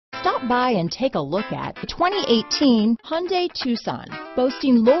Stop by and take a look at the 2018 Hyundai Tucson.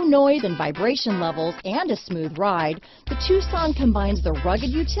 Boasting low noise and vibration levels and a smooth ride, the Tucson combines the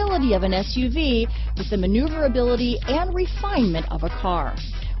rugged utility of an SUV with the maneuverability and refinement of a car.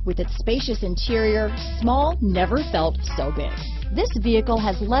 With its spacious interior, small never felt so big. This vehicle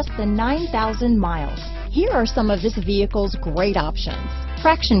has less than 9,000 miles. Here are some of this vehicle's great options: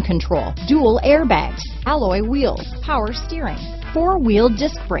 traction control, dual airbags, alloy wheels, power steering, four-wheel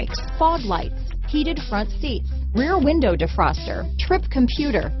disc brakes, fog lights, heated front seats, rear window defroster, trip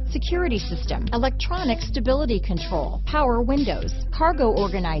computer, security system, electronic stability control, power windows, cargo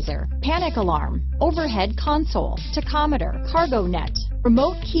organizer, panic alarm, overhead console, tachometer, cargo net,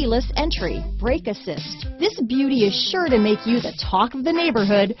 remote keyless entry, brake assist. This beauty is sure to make you the talk of the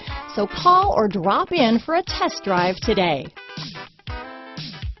neighborhood, so call or drop in for a test drive today.